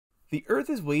The Earth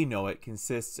as we know it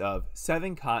consists of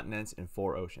 7 continents and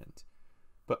 4 oceans.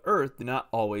 But Earth did not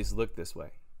always look this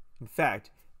way. In fact,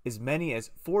 as many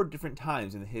as 4 different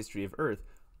times in the history of Earth,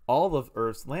 all of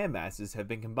Earth's land masses have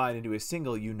been combined into a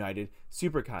single united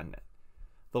supercontinent.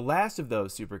 The last of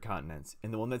those supercontinents,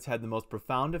 and the one that's had the most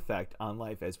profound effect on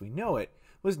life as we know it,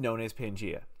 was known as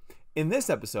Pangea. In this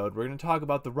episode, we're going to talk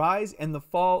about the rise and the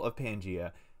fall of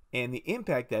Pangea and the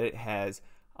impact that it has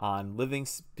on living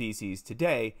species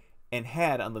today and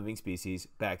had on living species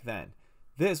back then.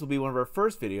 This will be one of our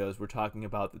first videos we're talking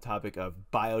about the topic of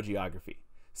biogeography.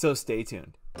 So stay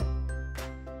tuned.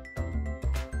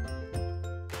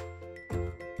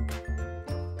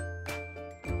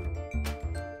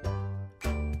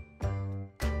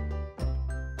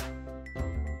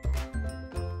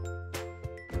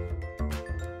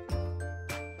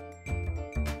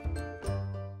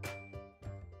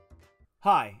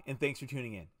 Hi, and thanks for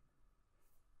tuning in.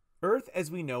 Earth as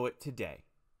we know it today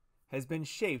has been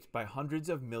shaped by hundreds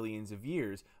of millions of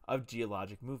years of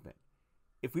geologic movement.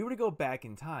 If we were to go back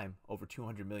in time, over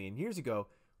 200 million years ago,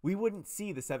 we wouldn't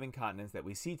see the 7 continents that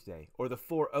we see today, or the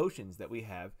 4 oceans that we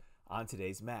have on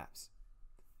today's maps.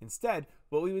 Instead,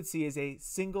 what we would see is a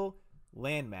single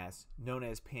landmass known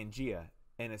as Pangea,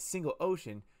 and a single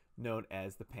ocean known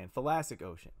as the Panthalassic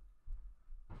Ocean.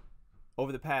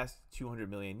 Over the past 200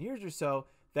 million years or so,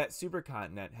 that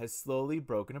supercontinent has slowly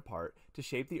broken apart to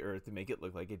shape the Earth to make it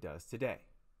look like it does today.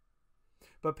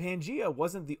 But Pangea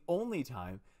wasn't the only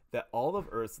time that all of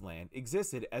Earth's land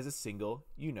existed as a single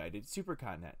united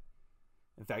supercontinent.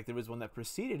 In fact, there was one that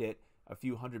preceded it a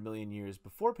few hundred million years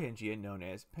before Pangea, known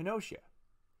as Pangea.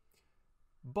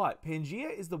 But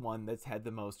Pangea is the one that's had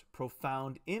the most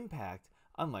profound impact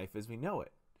on life as we know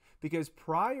it, because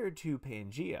prior to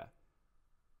Pangea,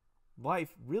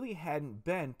 life really hadn't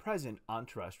been present on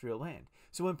terrestrial land.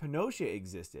 So when Pangea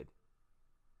existed,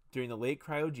 during the late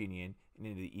Cryogenian and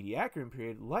into the Ediacaran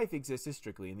period, life existed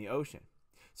strictly in the ocean.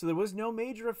 So there was no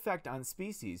major effect on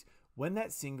species when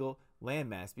that single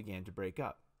landmass began to break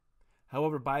up.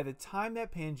 However, by the time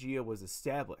that Pangea was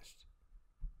established,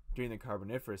 during the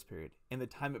Carboniferous period, and the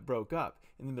time it broke up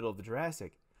in the middle of the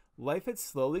Jurassic, life had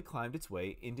slowly climbed its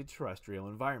way into terrestrial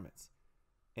environments.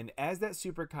 And as that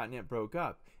supercontinent broke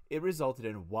up, it resulted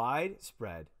in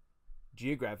widespread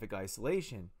geographic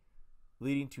isolation,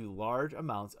 leading to large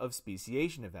amounts of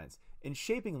speciation events and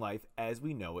shaping life as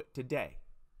we know it today.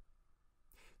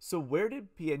 So where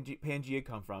did Pangea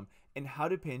come from, and how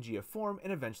did Pangea form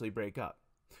and eventually break up?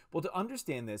 Well, to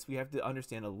understand this, we have to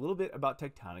understand a little bit about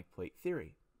tectonic plate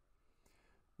theory.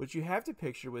 What you have to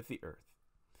picture with the Earth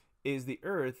is the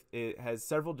Earth, it has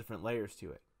several different layers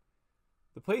to it.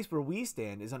 The place where we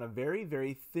stand is on a very,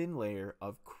 very thin layer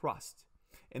of crust.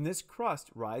 And this crust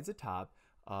rides atop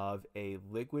of a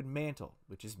liquid mantle,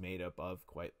 which is made up of,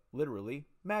 quite literally,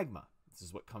 magma. This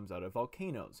is what comes out of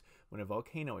volcanoes when a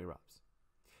volcano erupts.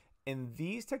 And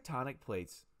these tectonic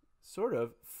plates sort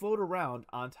of float around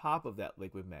on top of that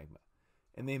liquid magma.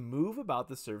 And they move about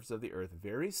the surface of the Earth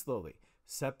very slowly,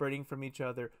 separating from each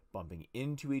other, bumping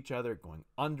into each other, going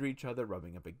under each other,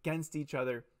 rubbing up against each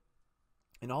other.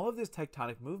 And all of this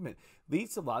tectonic movement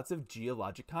leads to lots of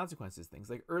geologic consequences, things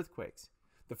like earthquakes,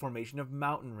 the formation of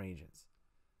mountain ranges,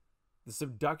 the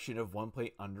subduction of one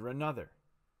plate under another,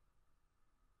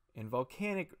 and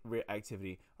volcanic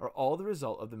activity are all the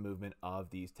result of the movement of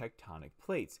these tectonic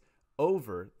plates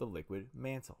over the liquid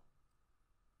mantle.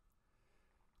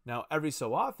 Now, every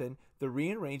so often, the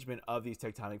rearrangement of these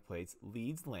tectonic plates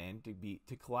leads land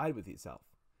to collide with itself.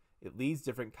 It leads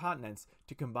different continents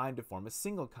to combine to form a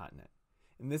single continent.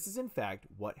 And this is in fact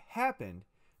what happened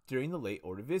during the late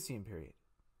Ordovician period.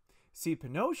 See,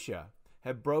 Pangea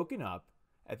had broken up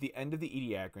at the end of the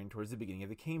Ediacaran towards the beginning of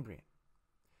the Cambrian.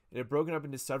 It had broken up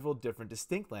into several different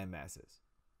distinct land masses.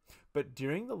 But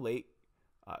during the late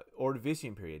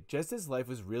Ordovician period, just as life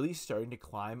was really starting to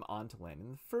climb onto land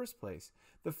in the first place,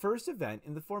 the first event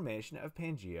in the formation of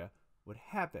Pangea would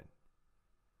happen.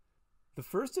 The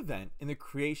first event in the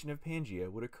creation of Pangea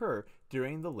would occur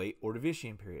during the late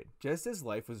Ordovician period, just as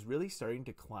life was really starting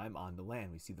to climb onto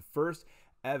land. We see the first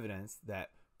evidence that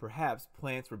perhaps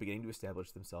plants were beginning to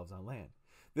establish themselves on land.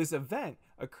 This event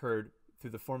occurred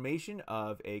through the formation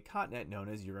of a continent known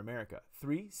as Euramerica.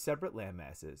 3 separate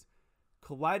landmasses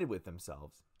collided with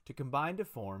themselves to combine to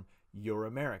form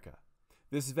Euramerica.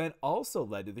 This event also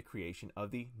led to the creation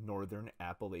of the Northern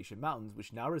Appalachian Mountains,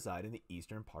 which now reside in the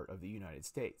eastern part of the United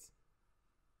States.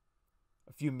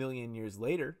 A few million years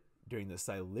later, during the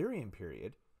Silurian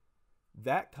period,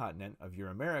 that continent of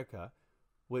Euramerica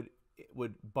would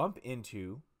bump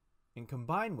into and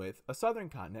combine with a southern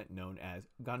continent known as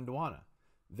Gondwana.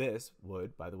 This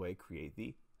would, by the way, create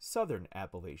the southern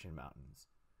Appalachian Mountains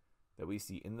that we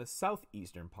see in the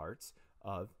southeastern parts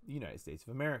of the United States of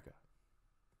America.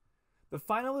 The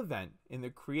final event in the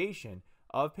creation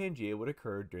of Pangea would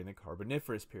occur during the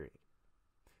Carboniferous period.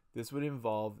 This would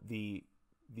involve the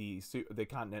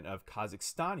continent of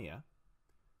Kazakhstania,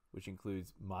 which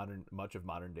includes much of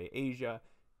modern-day Asia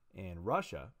and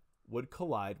Russia, would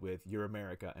collide with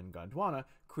Euramerica and Gondwana,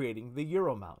 creating the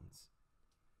Ural Mountains.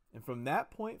 And from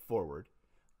that point forward,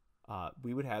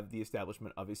 we would have the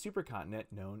establishment of a supercontinent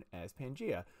known as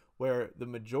Pangea, where the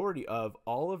majority of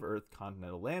all of Earth's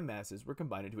continental land masses were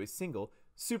combined into a single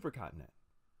supercontinent.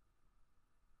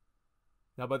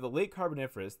 Now, by the late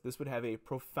Carboniferous, this would have a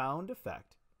profound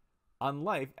effect on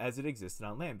life as it existed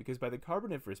on land, because by the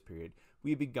Carboniferous period,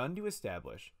 we had begun to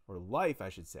establish, or life, I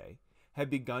should say, had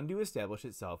begun to establish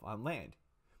itself on land.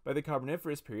 By the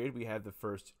Carboniferous period, we have the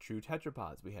first true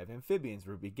tetrapods. We have amphibians.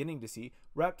 We're beginning to see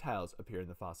reptiles appear in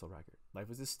the fossil record. Life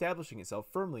was establishing itself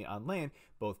firmly on land.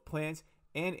 Both plants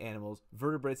and animals,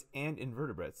 vertebrates and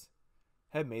invertebrates,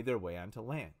 had made their way onto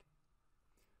land.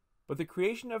 But the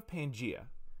creation of Pangea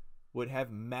would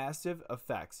have massive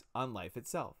effects on life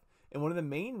itself. And one of the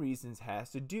main reasons has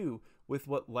to do with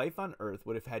what life on Earth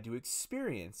would have had to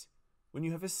experience when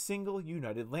you have a single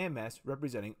united landmass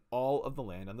representing all of the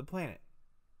land on the planet.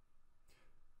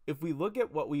 If we look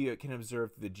at what we can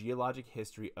observe through the geologic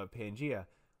history of Pangea,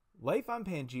 life on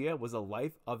Pangea was a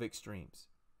life of extremes.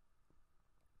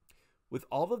 With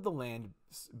all of the land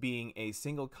being a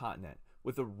single continent,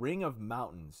 with a ring of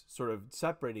mountains sort of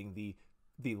separating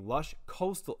the lush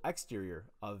coastal exterior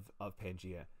of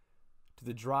Pangea to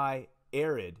the dry,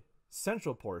 arid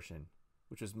central portion,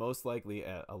 which is most likely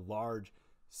a large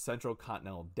central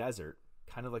continental desert,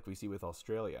 kind of like we see with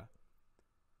Australia,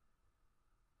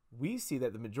 we see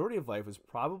that the majority of life was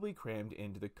probably crammed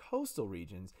into the coastal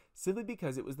regions simply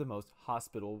because it was the most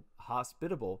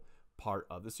hospitable part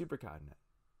of the supercontinent,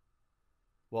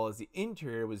 while as the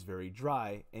interior was very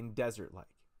dry and desert-like.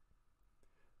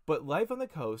 But life on the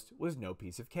coast was no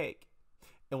piece of cake,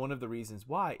 and one of the reasons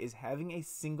why is having a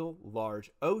single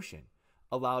large ocean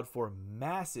allowed for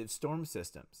massive storm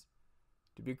systems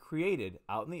to be created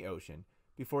out in the ocean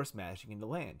before smashing into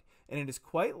land. And it is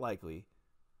quite likely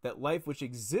that life which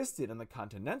existed on the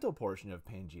continental portion of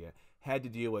Pangea had to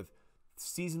deal with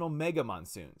seasonal mega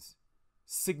monsoons,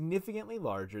 significantly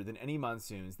larger than any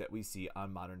monsoons that we see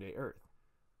on modern-day Earth.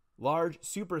 Large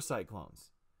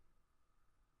supercyclones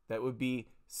that would be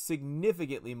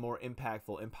significantly more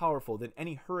impactful and powerful than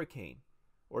any hurricane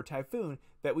or typhoon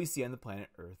that we see on the planet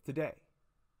Earth today.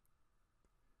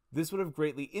 This would have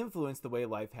greatly influenced the way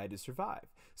life had to survive.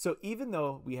 So even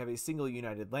though we have a single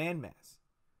united landmass,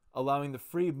 allowing the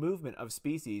free movement of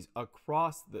species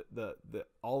across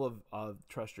all of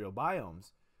terrestrial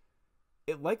biomes,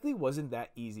 it likely wasn't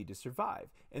that easy to survive.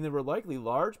 And there were likely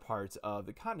large parts of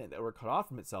the continent that were cut off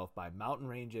from itself by mountain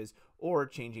ranges or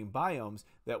changing biomes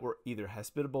that were either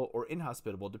hospitable or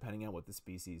inhospitable depending on what the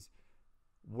species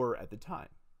were at the time.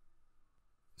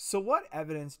 So what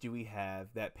evidence do we have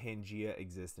that Pangea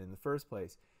existed in the first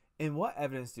place? And what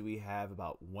evidence do we have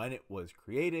about when it was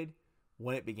created,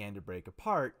 when it began to break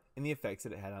apart, and the effects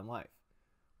that it had on life?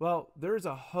 Well, there's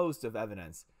a host of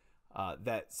evidence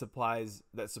that supports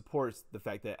the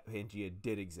fact that Pangea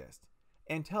did exist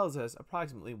and tells us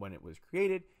approximately when it was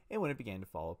created and when it began to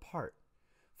fall apart.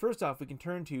 First off, we can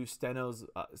turn to Steno's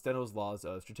laws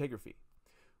of stratigraphy.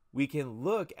 We can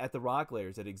look at the rock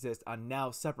layers that exist on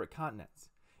now separate continents,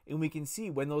 and we can see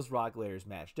when those rock layers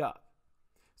matched up.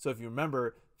 So if you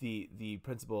remember the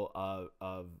principle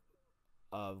of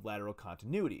lateral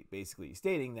continuity, basically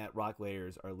stating that rock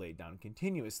layers are laid down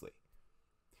continuously.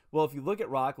 Well, if you look at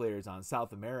rock layers on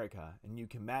South America and you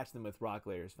can match them with rock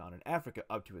layers found in Africa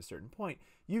up to a certain point,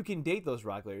 you can date those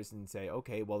rock layers and say,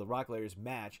 okay, well, the rock layers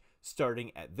match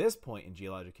starting at this point in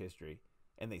geologic history,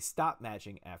 and they stop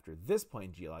matching after this point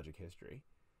in geologic history.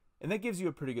 And that gives you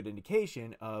a pretty good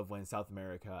indication of when South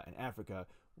America and Africa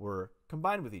were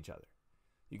combined with each other.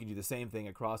 You can do the same thing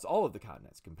across all of the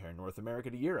continents, compare North America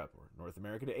to Europe or North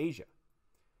America to Asia,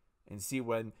 and see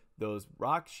when those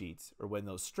rock sheets or when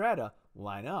those strata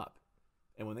line up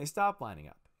and when they stop lining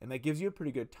up. And that gives you a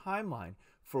pretty good timeline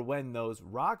for when those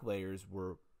rock layers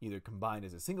were either combined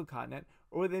as a single continent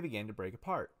or when they began to break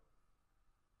apart.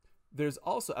 There's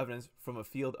also evidence from a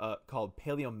field called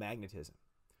paleomagnetism.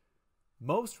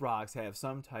 Most rocks have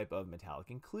some type of metallic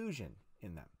inclusion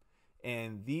in them,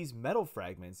 and these metal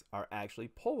fragments are actually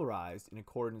polarized in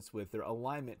accordance with their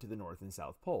alignment to the North and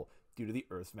South Pole due to the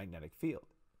Earth's magnetic field.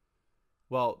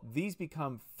 Well, these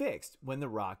become fixed when the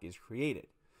rock is created.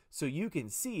 So you can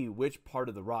see which part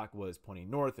of the rock was pointing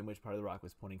north and which part of the rock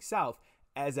was pointing south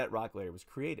as that rock layer was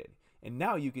created. And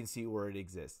now you can see where it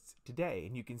exists today,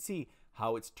 and you can see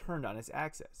how it's turned on its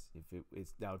axis. If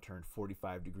it's now turned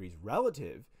 45 degrees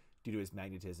relative due to its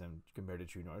magnetism compared to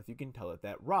true north, you can tell that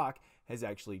that rock has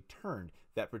actually turned.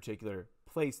 That particular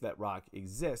place that rock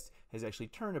exists has actually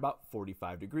turned about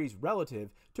 45 degrees relative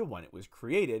to when it was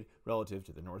created relative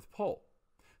to the North Pole.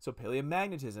 So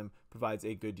paleomagnetism provides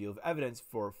a good deal of evidence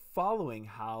for following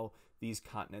how these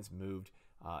continents moved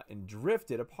and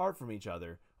drifted apart from each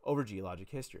other over geologic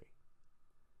history.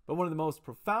 But one of the most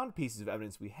profound pieces of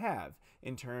evidence we have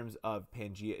in terms of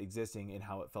Pangea existing and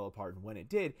how it fell apart and when it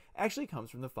did actually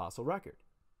comes from the fossil record.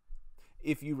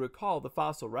 If you recall, the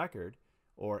fossil record,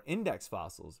 or index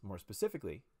fossils more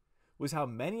specifically, was how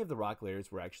many of the rock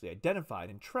layers were actually identified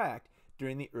and tracked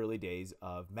during the early days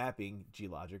of mapping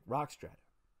geologic rock strata.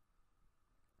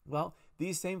 Well,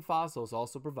 these same fossils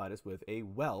also provide us with a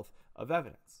wealth of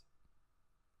evidence.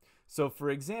 So, for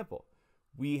example,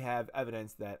 we have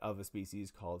evidence that of a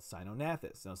species called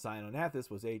Cyanonathus. Now, Cyanonathus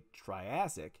was a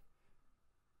Triassic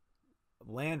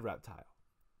land reptile.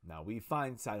 Now, we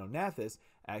find Cyanonathus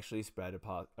actually spread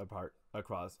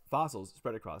across fossils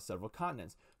spread across several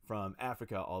continents, from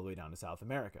Africa all the way down to South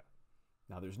America.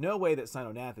 Now, there's no way that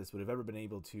Cyanonathus would have ever been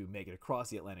able to make it across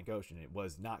the Atlantic Ocean. It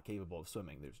was not capable of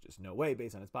swimming. There's just no way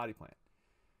based on its body plan.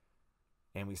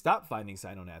 And we stopped finding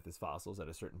Cyanonathus fossils at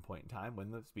a certain point in time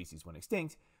when the species went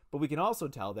extinct. But we can also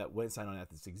tell that when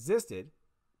Cyanonathus existed,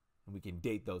 and we can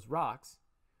date those rocks,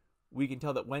 we can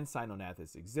tell that when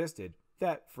Cyanonathus existed,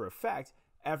 that for a fact,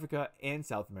 Africa and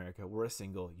South America were a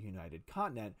single united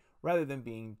continent rather than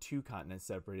being two continents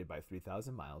separated by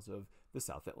 3,000 miles of the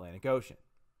South Atlantic Ocean.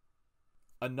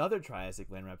 Another Triassic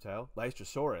land reptile,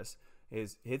 Lystrosaurus,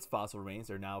 its fossil remains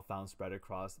are now found spread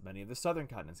across many of the southern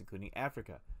continents, including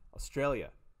Africa, Australia,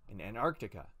 and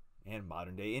Antarctica, and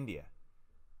modern-day India.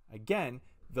 Again,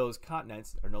 those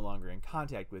continents are no longer in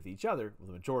contact with each other. Well,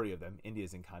 the majority of them, India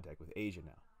is in contact with Asia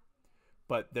now.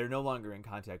 But they're no longer in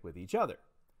contact with each other.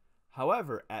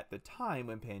 However, at the time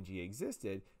when Pangea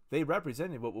existed, they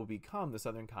represented what will become the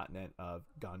southern continent of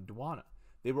Gondwana.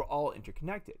 They were all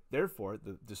interconnected. Therefore,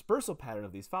 the dispersal pattern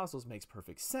of these fossils makes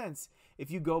perfect sense if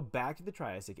you go back to the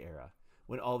Triassic era,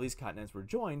 when all these continents were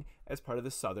joined as part of the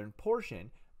southern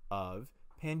portion of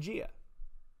Pangea.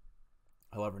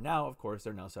 However, now, of course,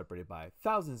 they're now separated by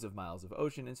thousands of miles of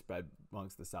ocean and spread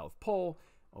amongst the South Pole,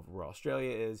 over where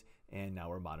Australia is, and now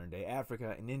where modern-day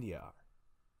Africa and India are.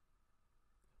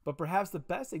 But perhaps the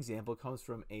best example comes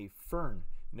from a fern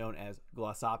known as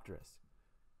Glossopteris,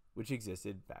 which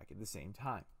existed back at the same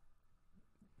time.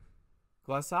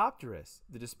 Glossopteris,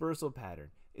 the dispersal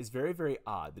pattern, is very, very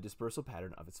odd. The dispersal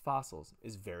pattern of its fossils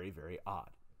is very, very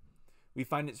odd. We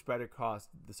find it spread across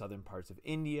the southern parts of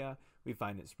India. We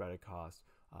find it spread across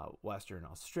Western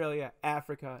Australia,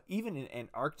 Africa, even in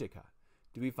Antarctica.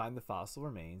 Do we find the fossil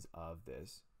remains of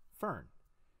this fern?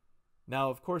 Now,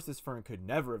 of course, this fern could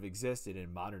never have existed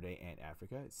in modern-day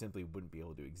Antarctica. It simply wouldn't be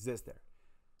able to exist there.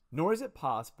 Nor is it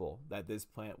possible that this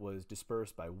plant was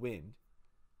dispersed by wind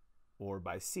or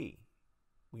by sea.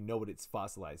 We know what its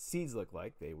fossilized seeds look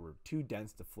like. They were too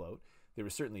dense to float. They were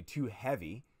certainly too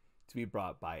heavy to be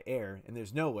brought by air, and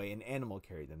there's no way an animal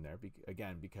carried them there,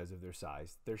 again, because of their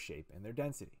size, their shape, and their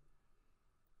density.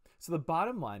 So the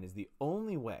bottom line is the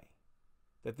only way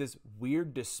that this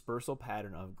weird dispersal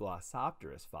pattern of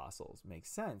Glossopteris fossils makes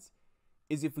sense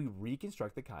is if we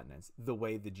reconstruct the continents the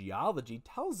way the geology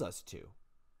tells us to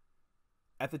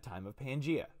at the time of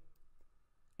Pangea.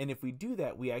 And if we do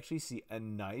that, we actually see a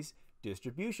nice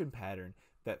distribution pattern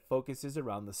that focuses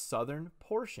around the southern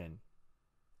portion,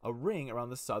 a ring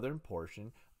around the southern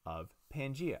portion of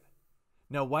Pangea.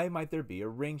 Now, why might there be a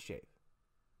ring shape?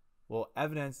 Well,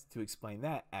 evidence to explain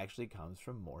that actually comes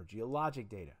from more geologic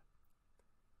data.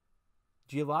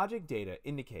 Geologic data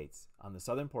indicates on the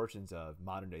southern portions of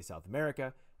modern-day South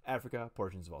America, Africa,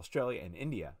 portions of Australia, and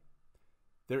India,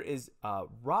 there is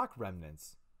rock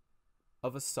remnants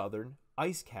of a southern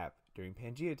ice cap during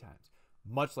Pangea times.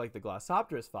 Much like the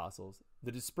Glossopteris fossils,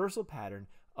 the dispersal pattern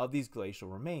of these glacial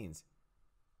remains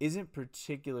isn't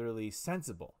particularly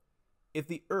sensible if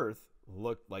the Earth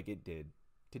looked like it did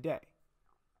today.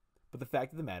 But the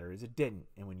fact of the matter is it didn't,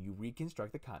 and when you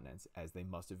reconstruct the continents as they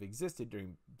must have existed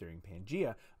during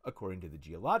Pangea, according to the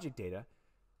geologic data,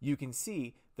 you can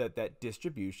see that that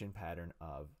distribution pattern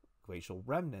of glacial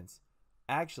remnants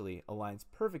actually aligns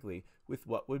perfectly with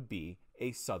what would be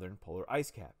a southern polar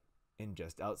ice cap. And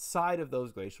just outside of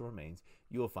those glacial remains,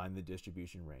 you will find the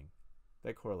distribution ring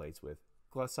that correlates with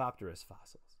Glossopteris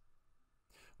fossils.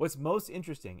 What's most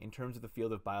interesting in terms of the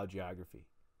field of biogeography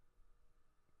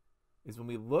is when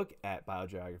we look at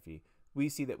biogeography, we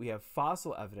see that we have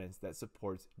fossil evidence that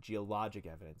supports geologic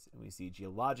evidence, and we see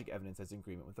geologic evidence that's in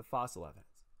agreement with the fossil evidence.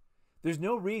 There's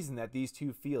no reason that these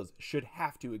two fields should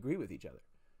have to agree with each other.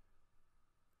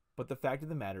 But the fact of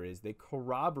the matter is they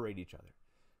corroborate each other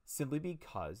simply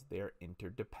because they are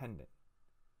interdependent.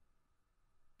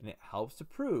 And it helps to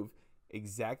prove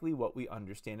exactly what we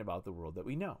understand about the world that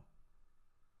we know.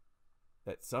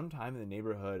 That sometime in the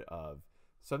neighborhood of,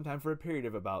 sometime for a period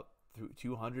of about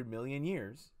 200 million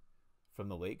years, from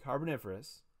the late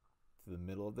Carboniferous to the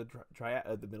middle of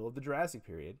the Jurassic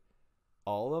period,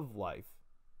 all of life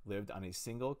lived on a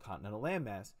single continental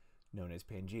landmass known as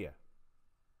Pangea.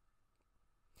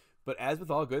 But as with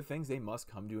all good things, they must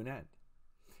come to an end.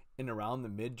 And around the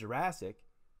mid-Jurassic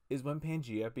is when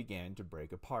Pangea began to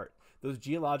break apart. Those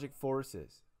geologic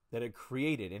forces that had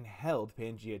created and held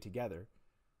Pangea together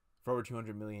for over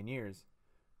 200 million years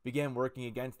began working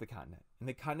against the continent, and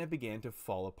the continent began to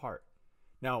fall apart.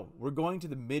 Now, we're going to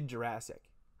the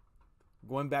mid-Jurassic,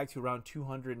 going back to around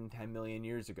 210 million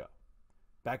years ago,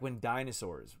 back when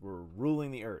dinosaurs were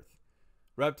ruling the earth.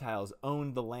 Reptiles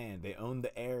owned the land, they owned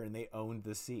the air, and they owned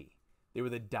the sea. They were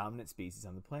the dominant species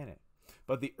on the planet.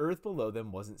 But the earth below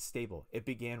them wasn't stable. It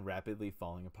began rapidly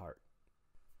falling apart.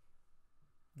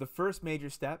 The first major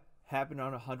step happened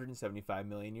around 175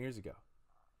 million years ago.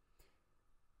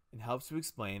 It helps to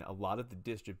explain a lot of the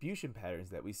distribution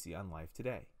patterns that we see on life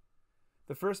today.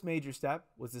 The first major step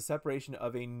was the separation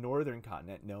of a northern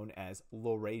continent known as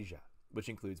Laurasia, which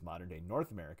includes modern-day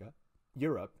North America,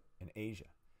 Europe, and Asia.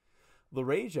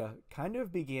 Laurasia kind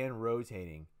of began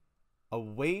rotating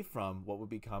away from what would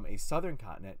become a southern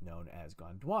continent known as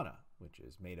Gondwana, which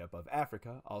is made up of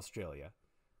Africa, Australia,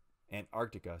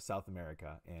 Antarctica, South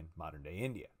America, and modern-day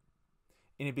India.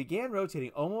 And it began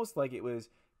rotating almost like it was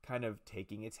kind of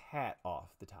taking its hat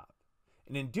off the top.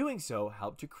 And in doing so,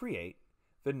 helped to create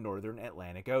the northern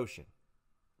Atlantic Ocean.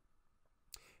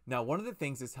 Now, one of the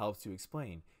things this helps to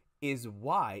explain is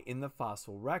why in the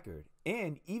fossil record,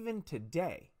 and even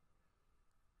today,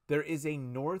 there is a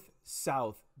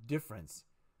north-south difference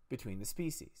between the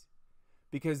species.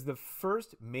 Because the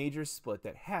first major split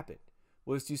that happened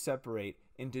was to separate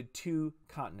into two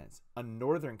continents, a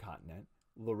northern continent,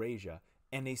 Laurasia,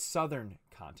 and a southern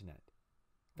continent,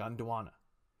 Gondwana.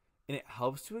 And it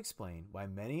helps to explain why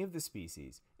many of the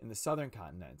species in the southern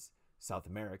continents, South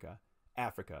America,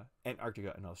 Africa,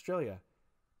 Antarctica, and Australia,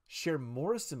 share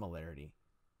more similarity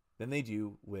than they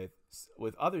do with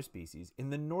other species in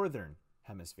the northern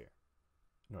hemisphere,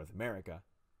 North America,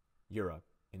 Europe,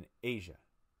 and Asia,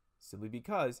 simply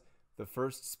because the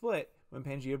first split when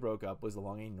Pangea broke up was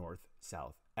along a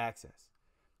north-south axis.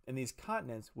 And these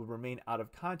continents would remain out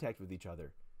of contact with each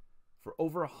other for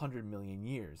over 100 million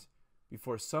years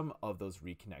before some of those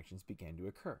reconnections began to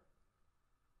occur.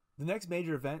 The next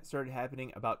major event started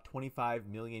happening about 25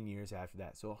 million years after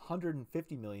that, so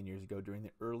 150 million years ago during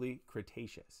the early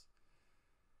Cretaceous.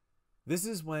 This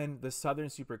is when the southern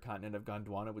supercontinent of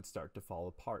Gondwana would start to fall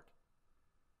apart.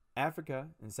 Africa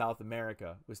and South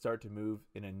America would start to move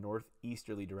in a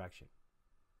northeasterly direction,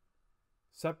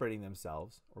 separating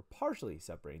themselves, or partially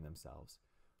separating themselves,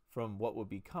 from what would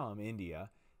become India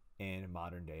and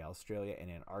modern-day Australia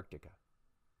and Antarctica.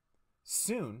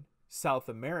 Soon, South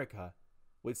America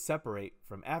would separate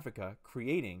from Africa,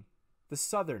 creating the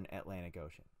southern Atlantic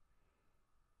Ocean.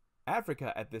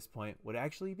 Africa at this point would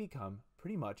actually become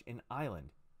pretty much an island,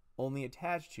 only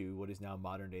attached to what is now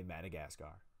modern-day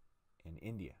Madagascar and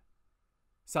India.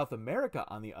 South America,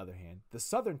 on the other hand, the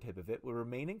southern tip of it would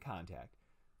remain in contact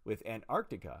with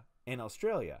Antarctica and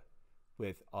Australia,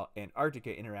 with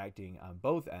Antarctica interacting on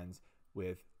both ends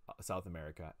with South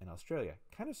America and Australia,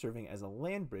 kind of serving as a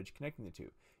land bridge connecting the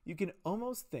two. You can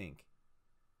almost think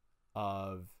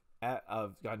of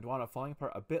Gondwana falling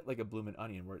apart a bit like a bloomin'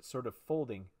 onion, where it's sort of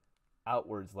folding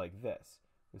outwards like this,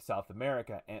 with South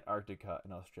America, Antarctica,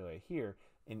 and Australia here,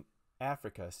 and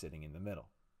Africa sitting in the middle.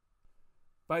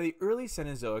 By the early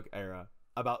Cenozoic era,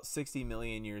 about 60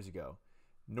 million years ago,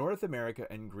 North America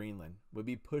and Greenland would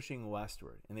be pushing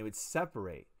westward, and they would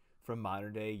separate from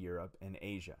modern-day Europe and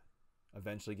Asia,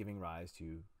 eventually giving rise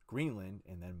to Greenland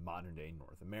and then modern-day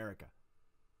North America.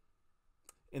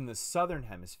 In the southern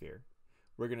hemisphere,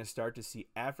 we're going to start to see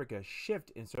Africa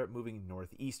shift and start moving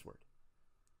northeastward.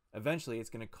 Eventually, it's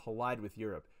going to collide with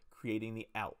Europe, creating the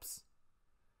Alps.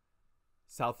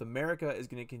 South America is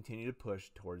going to continue to push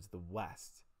towards the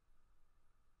west.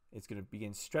 It's going to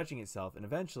begin stretching itself, and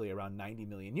eventually, around 90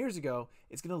 million years ago,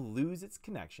 it's going to lose its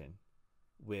connection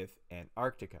with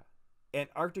Antarctica.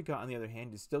 Antarctica, on the other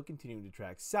hand, is still continuing to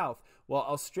track south, while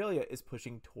Australia is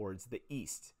pushing towards the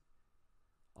east.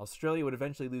 Australia would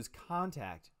eventually lose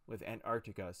contact with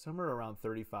Antarctica somewhere around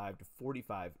 35 to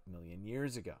 45 million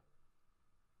years ago.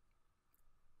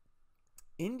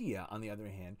 India, on the other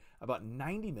hand, about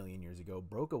 90 million years ago,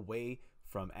 broke away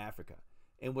from Africa,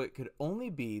 and what could only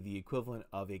be the equivalent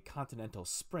of a continental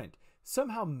sprint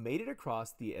somehow made it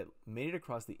across the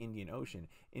Indian Ocean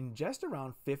in just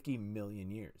around 50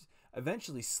 million years,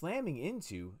 eventually slamming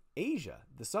into Asia,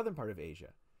 the southern part of Asia.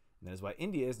 And that is why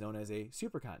India is known as a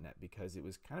supercontinent, because it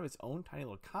was kind of its own tiny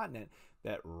little continent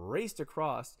that raced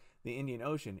across the Indian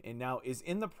Ocean and now is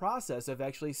in the process of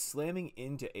actually slamming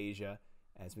into Asia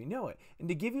as we know it. And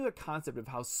to give you a concept of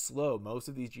how slow most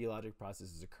of these geologic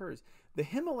processes occurs, the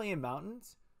Himalayan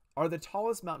mountains are the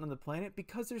tallest mountain on the planet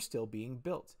because they're still being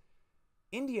built.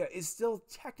 India is still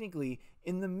technically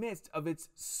in the midst of its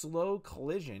slow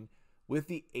collision with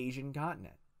the Asian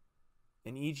continent.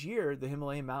 And each year, the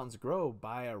Himalayan mountains grow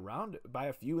by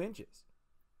a few inches.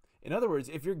 In other words,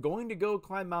 if you're going to go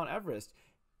climb Mount Everest,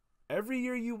 every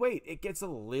year you wait, it gets a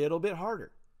little bit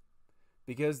harder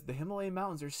because the Himalayan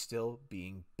mountains are still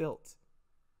being built.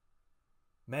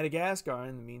 Madagascar,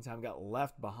 in the meantime, got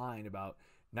left behind about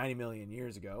 90 million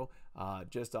years ago,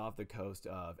 just off the coast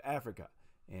of Africa,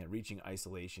 and reaching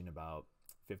isolation about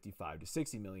 55 to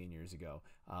 60 million years ago,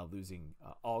 losing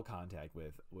all contact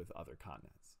with other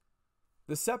continents.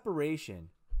 The separation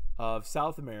of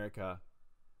South America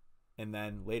and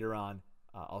then later on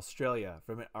Australia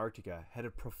from Antarctica had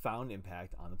a profound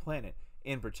impact on the planet,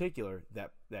 in particular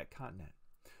that continent.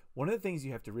 One of the things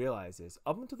you have to realize is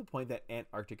up until the point that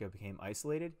Antarctica became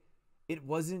isolated, it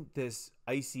wasn't this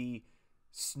icy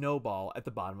snowball at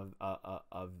the bottom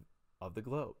of the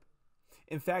globe.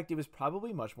 In fact, it was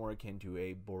probably much more akin to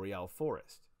a boreal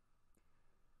forest.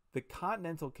 The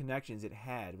continental connections it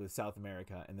had with South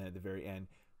America, and then at the very end,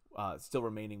 still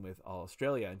remaining with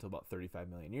Australia until about 35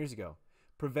 million years ago,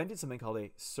 prevented something called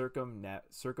a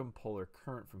circumpolar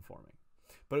current from forming.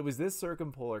 But it was this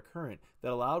circumpolar current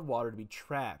that allowed water to be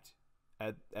trapped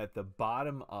at the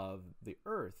bottom of the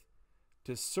Earth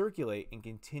to circulate and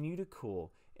continue to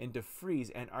cool and to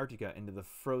freeze Antarctica into the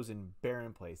frozen,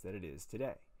 barren place that it is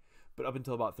today. But up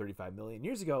until about 35 million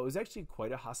years ago, it was actually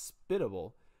quite a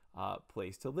hospitable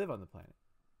place to live on the planet.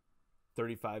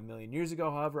 35 million years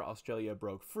ago, however, Australia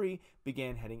broke free,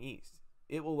 began heading east.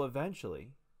 It will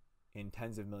eventually, in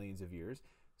tens of millions of years,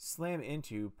 slam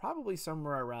into probably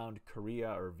somewhere around Korea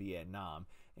or Vietnam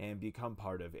and become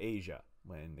part of Asia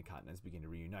when the continents begin to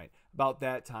reunite. About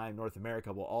that time, North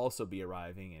America will also be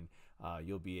arriving, and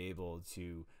you'll be able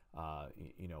to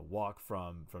walk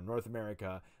from North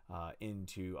America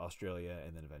into Australia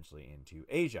and then eventually into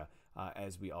Asia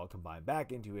as we all combine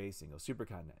back into a single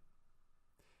supercontinent.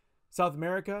 South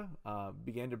America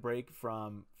began to break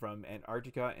from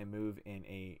Antarctica and move in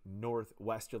a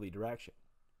northwesterly direction.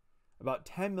 About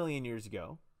 10 million years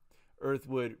ago, Earth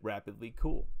would rapidly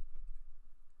cool.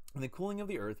 And the cooling of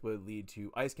the Earth would lead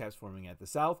to ice caps forming at the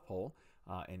South Pole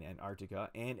in Antarctica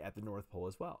and at the North Pole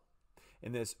as well.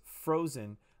 And this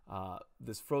frozen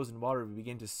water would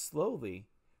begin to slowly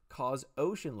cause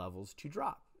ocean levels to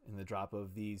drop. And the drop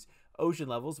of these ocean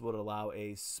levels would allow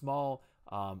a small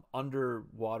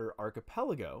underwater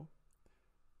archipelago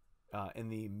in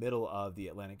the middle of the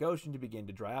Atlantic Ocean to begin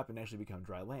to dry up and actually become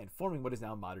dry land, forming what is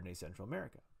now modern-day Central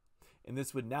America. And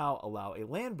this would now allow a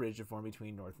land bridge to form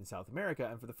between North and South America,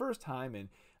 and for the first time in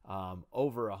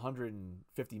over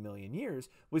 150 million years,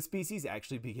 would species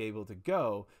actually be able to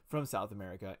go from South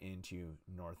America into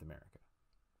North America.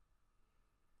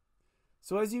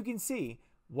 So as you can see,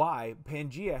 why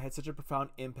Pangea had such a profound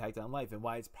impact on life and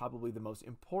why it's probably the most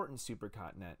important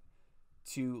supercontinent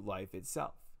to life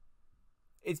itself.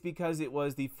 It's because it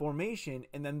was the formation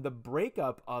and then the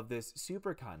breakup of this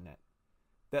supercontinent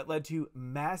that led to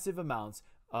massive amounts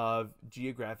of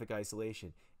geographic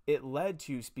isolation. It led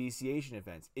to speciation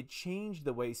events. It changed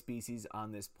the way species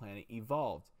on this planet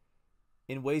evolved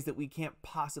in ways that we can't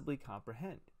possibly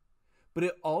comprehend. But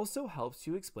it also helps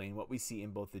to explain what we see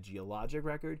in both the geologic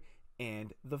record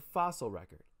and the fossil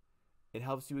record. It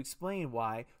helps to explain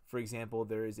why, for example,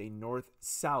 there is a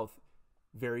north-south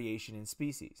variation in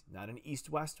species, not an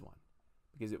east-west one,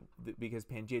 because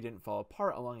Pangea didn't fall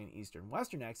apart along an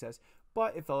eastern-western axis,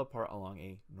 but it fell apart along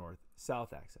a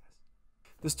north-south axis.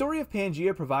 The story of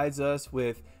Pangea provides us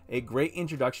with a great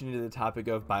introduction into the topic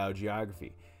of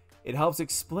biogeography. It helps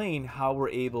explain how we're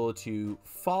able to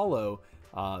follow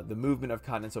the movement of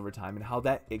continents over time and how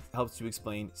that helps to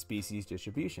explain species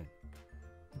distribution.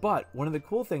 But one of the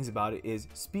cool things about it is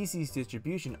species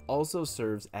distribution also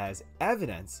serves as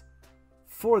evidence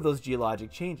for those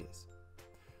geologic changes.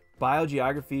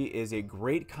 Biogeography is a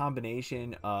great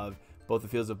combination of both the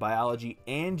fields of biology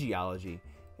and geology,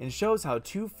 and shows how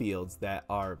two fields that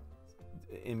are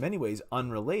in many ways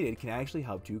unrelated can actually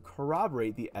help to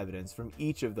corroborate the evidence from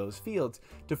each of those fields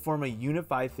to form a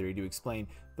unified theory to explain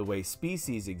the way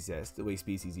species exist, the way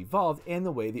species evolved, and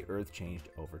the way the Earth changed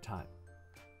over time.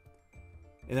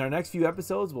 In our next few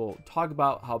episodes, we'll talk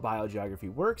about how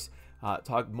biogeography works,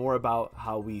 talk more about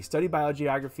how we study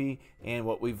biogeography and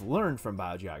what we've learned from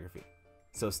biogeography.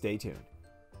 So stay tuned.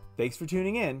 Thanks for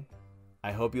tuning in.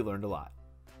 I hope you learned a lot.